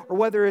Him or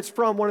whether it's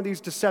from one of these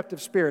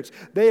deceptive spirits.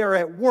 They are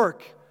at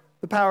work,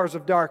 the powers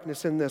of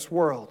darkness in this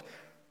world.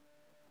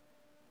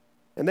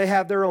 And they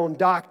have their own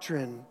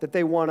doctrine that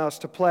they want us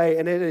to play,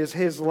 and it is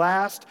His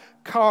last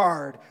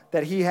card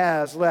that He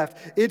has left.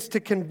 It's to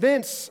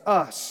convince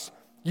us,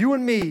 you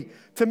and me,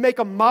 to make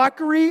a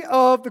mockery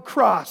of the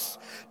cross,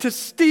 to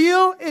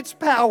steal its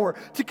power,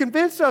 to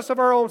convince us of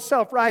our own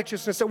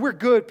self-righteousness, that we're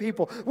good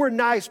people, we're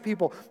nice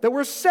people, that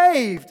we're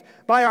saved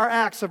by our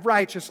acts of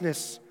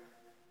righteousness.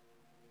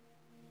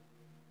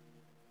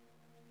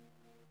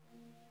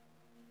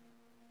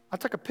 I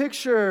took a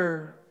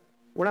picture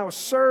when I was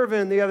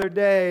serving the other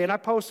day, and I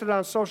posted it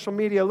on social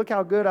media. Look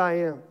how good I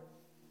am.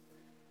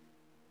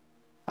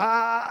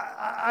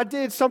 I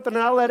did something,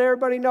 and I let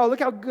everybody know, look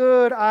how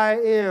good I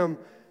am.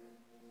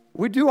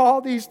 We do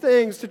all these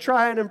things to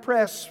try and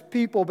impress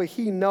people, but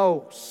He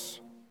knows.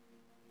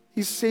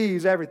 He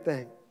sees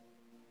everything.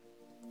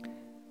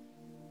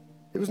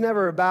 It was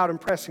never about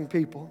impressing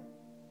people.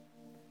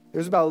 It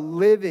was about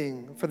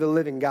living for the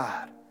living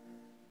God.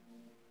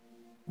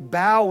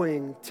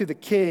 Bowing to the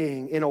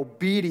King in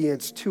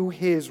obedience to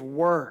His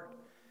Word.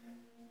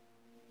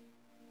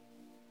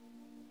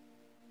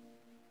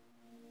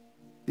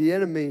 The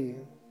enemy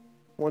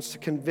wants to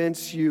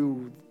convince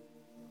you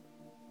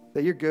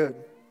that you're good,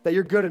 that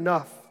you're good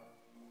enough.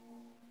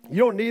 You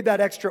don't need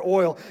that extra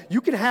oil. You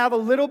can have a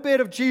little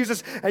bit of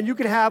Jesus and you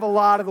can have a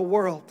lot of the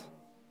world.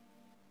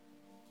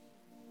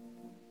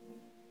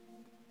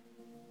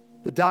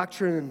 The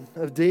doctrine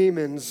of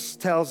demons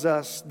tells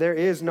us there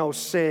is no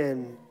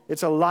sin.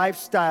 It's a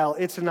lifestyle.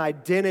 It's an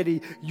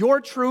identity. Your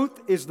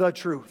truth is the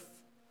truth.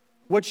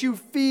 What you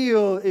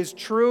feel is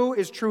true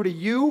to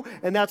you,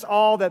 and that's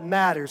all that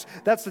matters.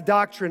 That's the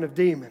doctrine of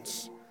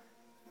demons.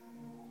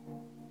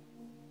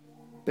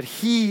 But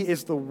He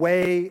is the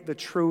way, the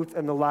truth,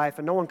 and the life,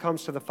 and no one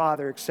comes to the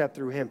Father except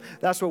through Him.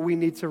 That's what we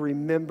need to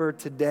remember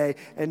today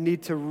and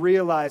need to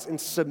realize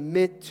and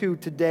submit to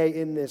today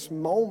in this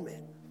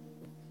moment.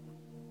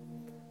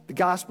 The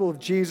gospel of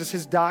Jesus,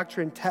 His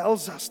doctrine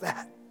tells us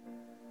that.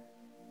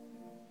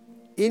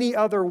 Any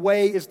other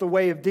way is the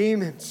way of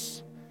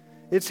demons.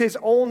 It's His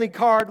only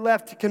card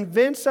left to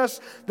convince us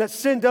that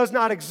sin does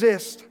not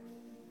exist.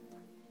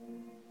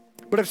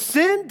 But if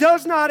sin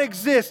does not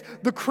exist,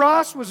 the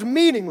cross was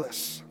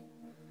meaningless.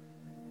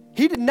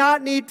 He did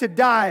not need to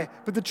die,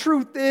 but the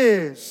truth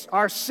is,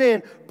 our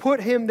sin put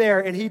Him there,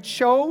 and He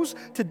chose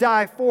to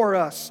die for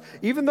us.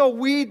 Even though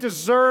we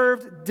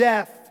deserved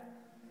death,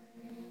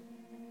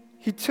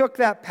 He took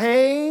that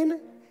pain,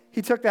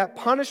 He took that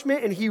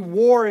punishment, and He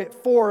wore it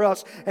for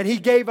us, and He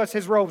gave us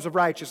His robes of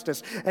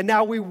righteousness. And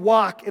now we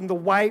walk in the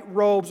white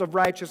robes of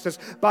righteousness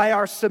by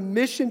our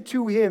submission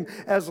to Him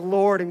as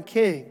Lord and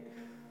King.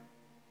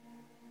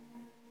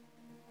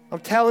 I'm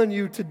telling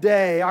you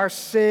today, our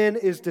sin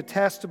is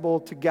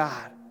detestable to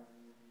God.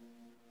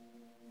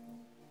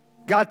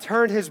 God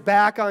turned His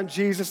back on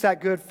Jesus that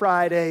Good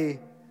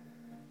Friday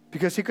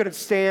because He couldn't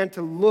stand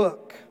to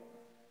look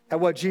at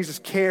what Jesus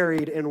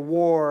carried and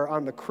wore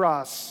on the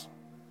cross.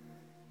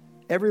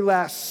 Every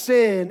last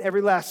sin,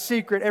 every last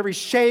secret, every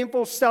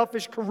shameful,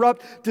 selfish,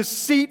 corrupt,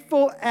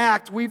 deceitful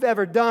act we've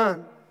ever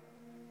done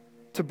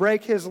to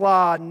break His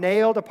law,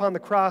 nailed upon the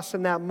cross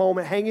in that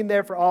moment, hanging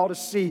there for all to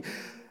see,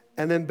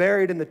 and then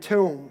buried in the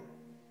tomb.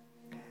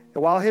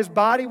 And while His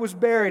body was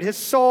buried, His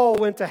soul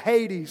went to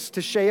Hades,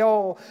 to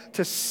Sheol,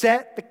 to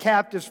set the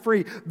captives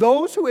free.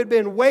 Those who had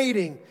been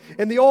waiting.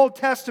 In the Old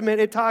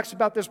Testament, it talks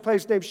about this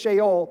place named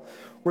Sheol,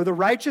 where the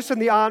righteous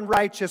and the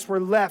unrighteous were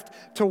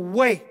left to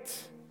wait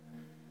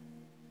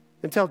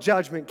until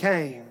judgment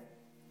came.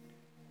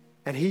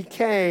 And He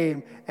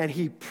came and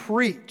He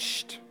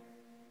preached.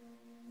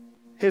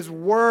 His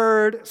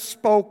word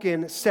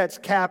spoken sets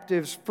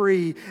captives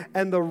free,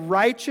 and the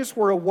righteous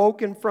were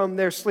awoken from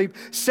their sleep,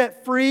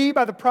 set free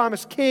by the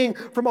promised King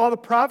from all the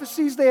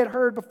prophecies they had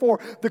heard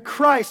before. The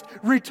Christ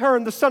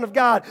returned, the Son of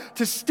God,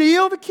 to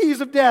steal the keys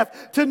of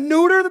death, to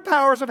neuter the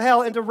powers of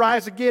hell, and to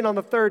rise again on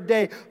the third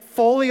day,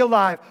 fully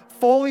alive,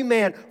 fully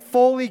man,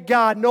 fully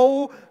God.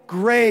 No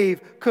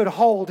grave could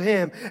hold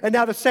Him. And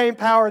now the same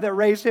power that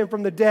raised Him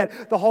from the dead,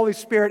 the Holy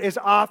Spirit, is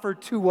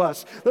offered to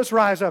us. Let's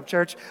rise up,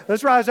 church.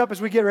 Let's rise up as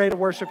we get ready to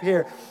worship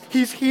here.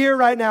 He's here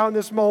right now in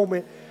this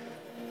moment.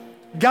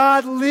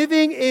 God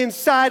living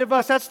inside of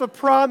us. That's the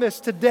promise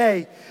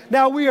today.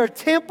 Now we are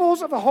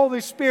temples of the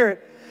Holy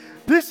Spirit.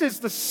 This is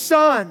the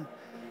Son.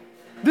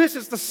 This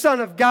is the Son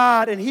of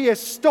God, and He has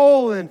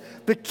stolen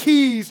the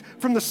keys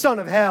from the son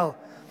of hell.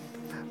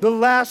 The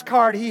last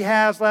card He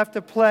has left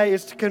to play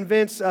is to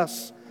convince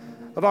us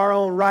of our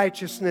own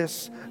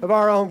righteousness, of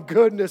our own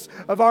goodness,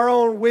 of our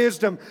own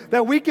wisdom,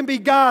 that we can be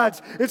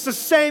God's. It's the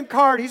same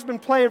card He's been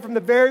playing from the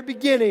very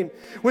beginning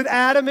with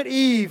Adam and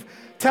Eve,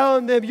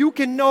 telling them you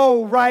can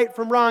know right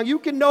from wrong. You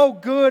can know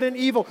good and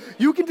evil.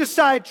 You can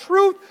decide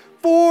truth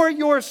for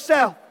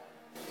yourself.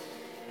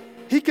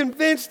 He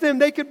convinced them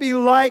they could be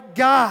like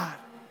God.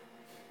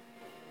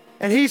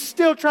 And He's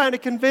still trying to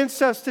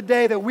convince us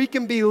today that we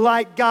can be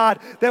like God,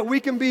 that we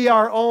can be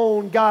our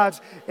own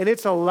gods. And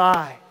it's a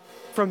lie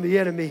from the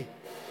enemy.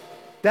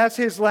 That's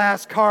his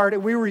last card.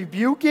 And we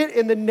rebuke it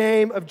in the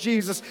name of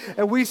Jesus.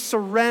 And we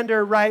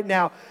surrender right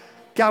now.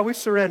 God, we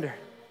surrender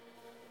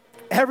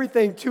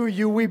everything to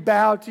You. We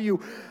bow to You.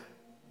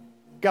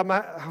 God,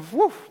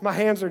 my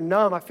hands are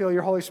numb. I feel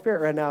Your Holy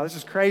Spirit right now. This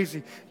is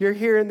crazy. You're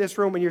here in this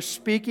room and you're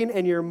speaking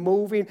and you're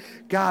moving.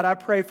 God, I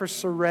pray for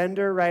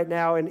surrender right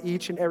now in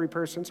each and every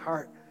person's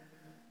heart.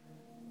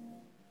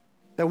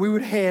 That we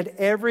would hand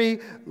every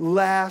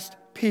last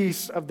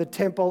piece of the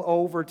temple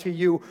over to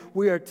You.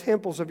 We are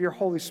temples of Your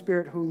Holy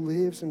Spirit who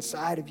lives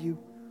inside of You.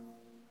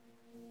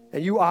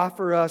 And You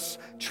offer us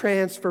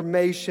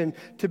transformation,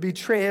 to be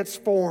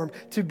transformed,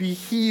 to be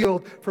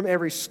healed from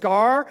every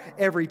scar,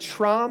 every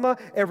trauma,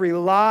 every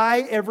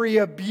lie, every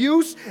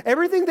abuse,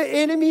 everything the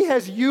enemy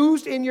has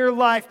used in your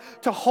life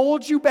to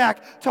hold you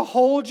back, to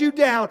hold you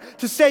down,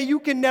 to say you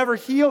can never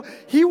heal.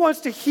 He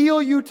wants to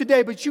heal you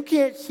today, but you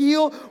can't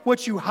heal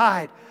what you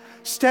hide.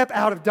 Step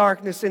out of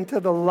darkness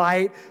into the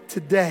light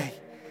today.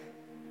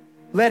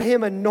 Let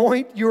Him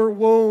anoint your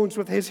wounds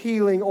with His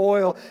healing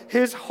oil.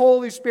 His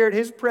Holy Spirit,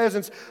 His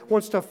presence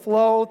wants to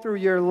flow through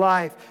your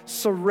life.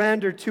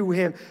 Surrender to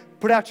Him.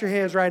 Put out your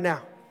hands right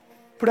now.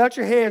 Put out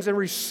your hands and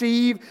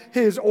receive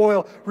His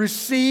oil.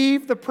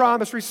 Receive the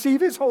promise.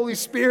 Receive His Holy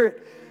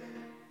Spirit.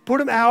 Put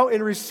them out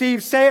and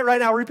receive. Say it right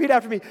now. Repeat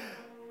after me.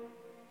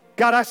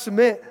 God, I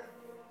submit.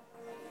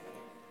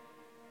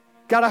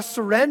 God, I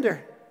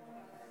surrender.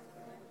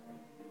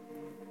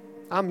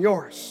 I'm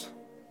Yours.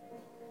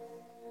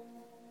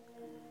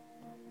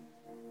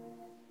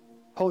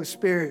 Holy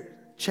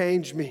Spirit,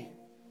 change me.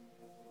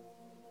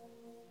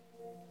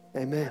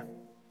 Amen.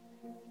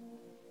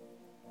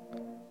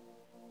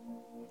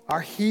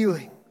 Our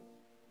healing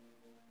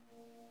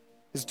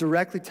is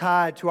directly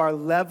tied to our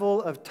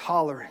level of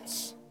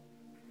tolerance.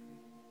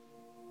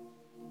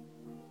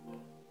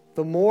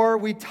 The more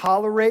we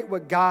tolerate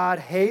what God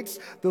hates,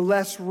 the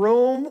less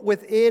room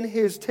within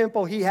His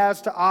temple He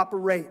has to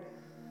operate.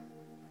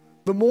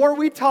 The more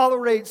we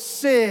tolerate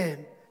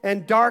sin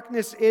and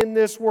darkness in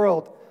this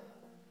world,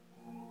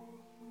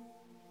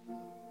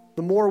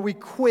 the more we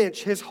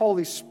quench His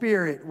Holy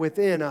Spirit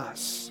within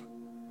us.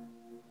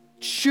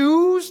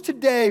 Choose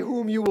today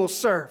whom you will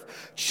serve.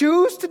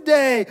 Choose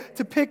today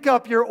to pick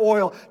up your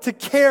oil, to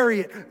carry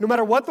it, no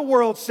matter what the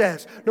world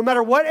says, no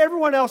matter what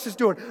everyone else is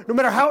doing, no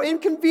matter how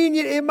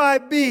inconvenient it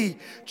might be.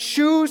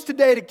 Choose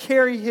today to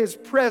carry His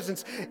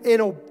presence in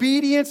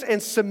obedience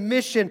and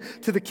submission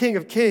to the King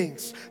of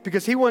Kings,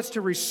 because He wants to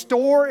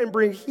restore and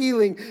bring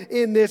healing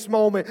in this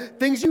moment.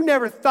 Things you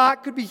never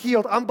thought could be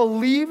healed. I'm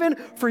believing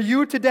for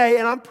you today,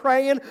 and I'm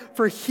praying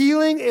for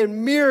healing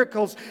and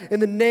miracles in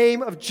the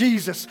name of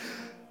Jesus.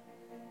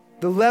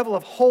 The level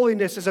of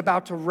holiness is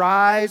about to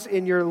rise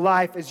in your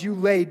life as you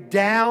lay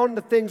down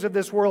the things of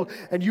this world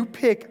and you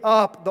pick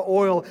up the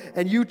oil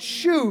and you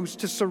choose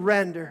to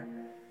surrender.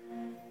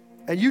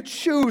 And you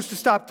choose to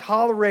stop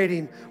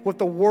tolerating what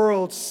the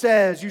world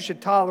says you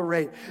should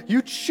tolerate.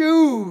 You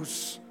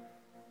choose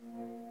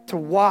to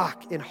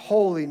walk in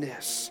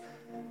holiness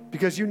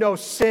because you know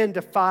sin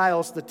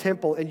defiles the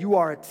temple and you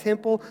are a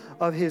temple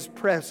of His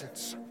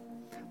presence.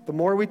 The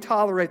more we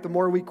tolerate, the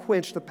more we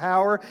quench the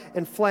power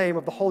and flame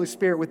of the Holy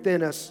Spirit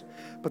within us.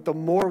 But the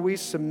more we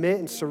submit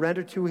and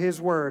surrender to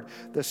His word,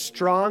 the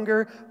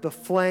stronger the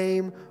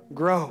flame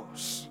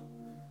grows.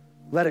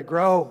 Let it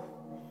grow.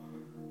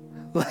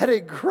 Let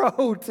it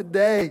grow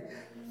today.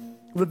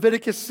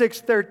 Leviticus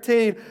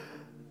 6:13.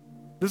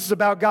 This is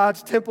about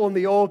God's temple in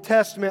the Old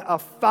Testament. A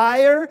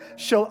fire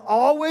shall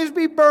always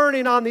be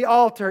burning on the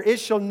altar.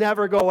 It shall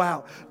never go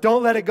out.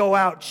 Don't let it go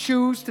out.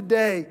 Choose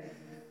today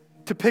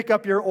to pick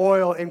up your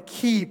oil and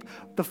keep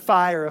the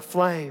fire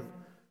aflame.